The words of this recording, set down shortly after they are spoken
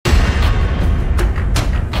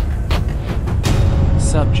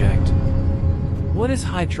subject. What is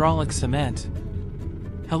hydraulic cement?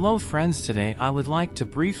 Hello friends, today I would like to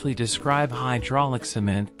briefly describe hydraulic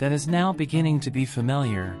cement that is now beginning to be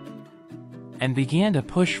familiar and began to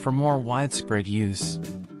push for more widespread use.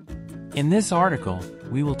 In this article,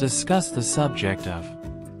 we will discuss the subject of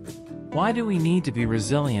why do we need to be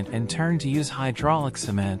resilient and turn to use hydraulic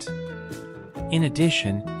cement. In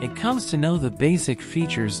addition, it comes to know the basic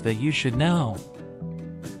features that you should know.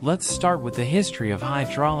 Let's start with the history of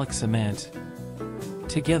hydraulic cement.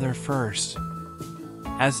 Together first.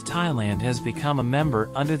 As Thailand has become a member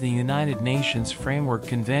under the United Nations Framework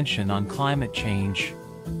Convention on Climate Change,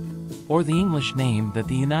 or the English name that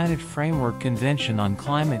the United Framework Convention on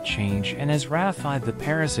Climate Change, and has ratified the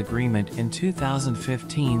Paris Agreement in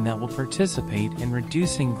 2015 that will participate in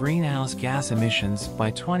reducing greenhouse gas emissions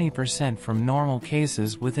by 20% from normal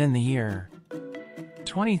cases within the year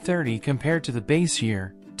 2030 compared to the base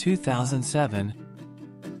year 2007.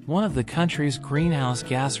 One of the country's greenhouse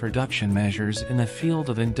gas reduction measures in the field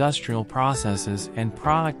of industrial processes and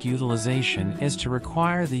product utilization is to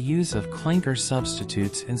require the use of clinker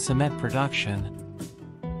substitutes in cement production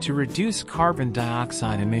to reduce carbon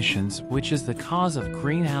dioxide emissions, which is the cause of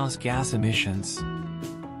greenhouse gas emissions.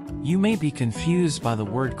 You may be confused by the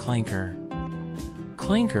word clinker.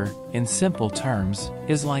 Clinker, in simple terms,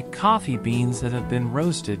 is like coffee beans that have been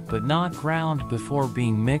roasted but not ground before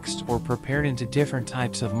being mixed or prepared into different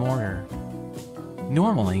types of mortar.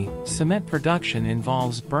 Normally, cement production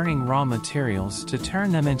involves burning raw materials to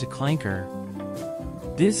turn them into clinker.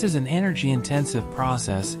 This is an energy-intensive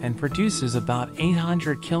process and produces about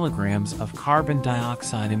 800 kilograms of carbon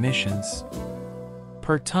dioxide emissions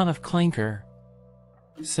per ton of clinker.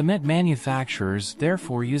 Cement manufacturers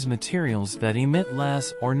therefore use materials that emit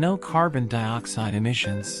less or no carbon dioxide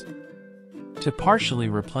emissions. To partially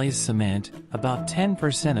replace cement, about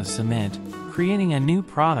 10% of cement, creating a new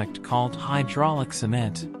product called hydraulic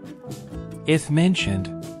cement. If mentioned,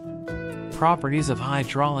 properties of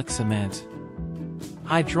hydraulic cement.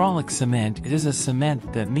 Hydraulic cement is a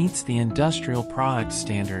cement that meets the industrial product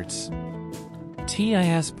standards.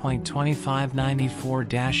 TIS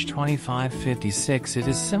 .2594-2556. It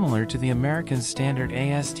is similar to the American standard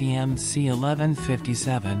ASTM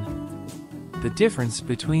C1157. The difference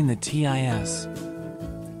between the TIS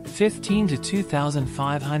 15 to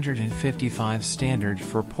 2555 standard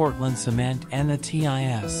for Portland cement and the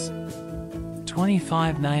TIS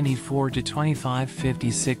 2594 to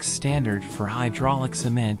 2556 standard for hydraulic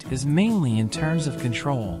cement is mainly in terms of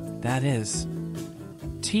control, that is,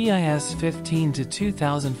 TIS 15 to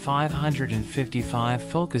 2555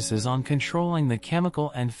 focuses on controlling the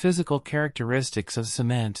chemical and physical characteristics of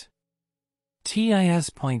cement.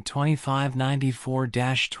 TIS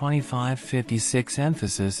 .2594-2556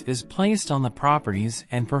 emphasis is placed on the properties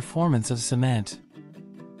and performance of cement.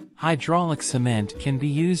 Hydraulic cement can be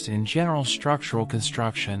used in general structural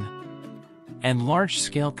construction and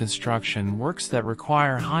large-scale construction works that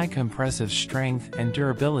require high compressive strength and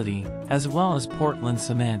durability, as well as Portland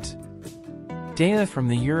cement. Data from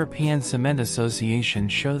the European Cement Association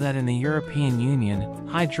show that in the European Union,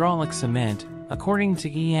 hydraulic cement, according to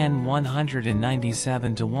EN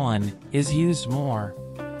 197:1, is used more.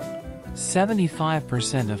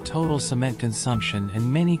 75% of total cement consumption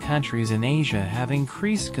in many countries in Asia have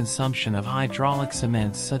increased consumption of hydraulic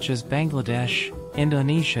cement, such as Bangladesh,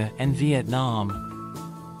 Indonesia, and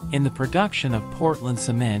Vietnam. In the production of Portland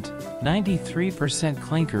cement, 93%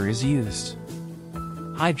 clinker is used.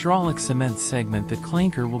 Hydraulic cement segment, the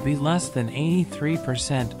clinker will be less than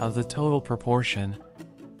 83% of the total proportion.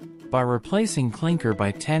 By replacing clinker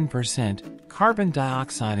by 10%, carbon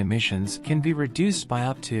dioxide emissions can be reduced by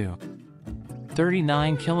up to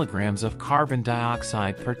 39 kilograms of carbon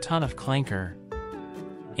dioxide per ton of clinker.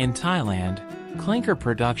 In Thailand, clinker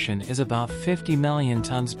production is about 50 million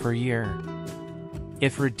tons per year.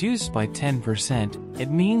 If reduced by 10%, it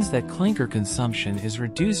means that clinker consumption is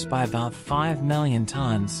reduced by about 5 million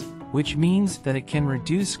tons, which means that it can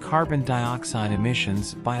reduce carbon dioxide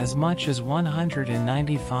emissions by as much as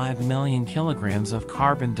 195 million kilograms of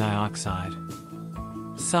carbon dioxide.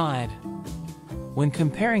 When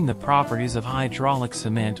comparing the properties of hydraulic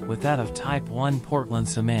cement with that of Type 1 Portland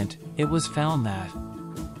cement, it was found that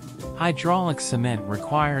hydraulic cement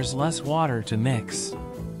requires less water to mix.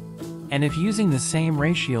 And if using the same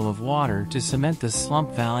ratio of water to cement, the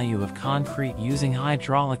slump value of concrete using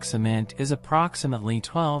hydraulic cement is approximately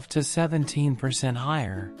 12 to 17%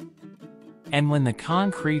 higher. And when the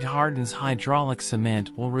concrete hardens, hydraulic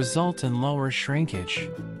cement will result in lower shrinkage.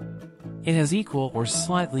 It has equal or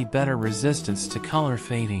slightly better resistance to color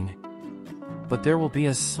fading, but there will be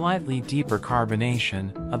a slightly deeper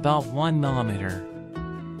carbonation, about 1 mm.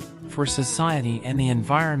 For society and the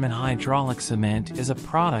environment, hydraulic cement is a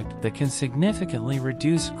product that can significantly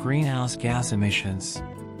reduce greenhouse gas emissions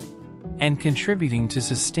and contributing to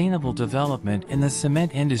sustainable development in the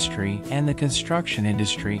cement industry and the construction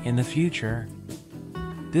industry in the future.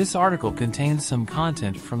 This article contains some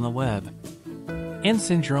content from the web.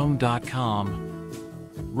 insyndrome.com.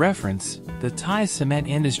 Reference: the Thai Cement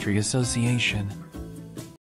Industry Association.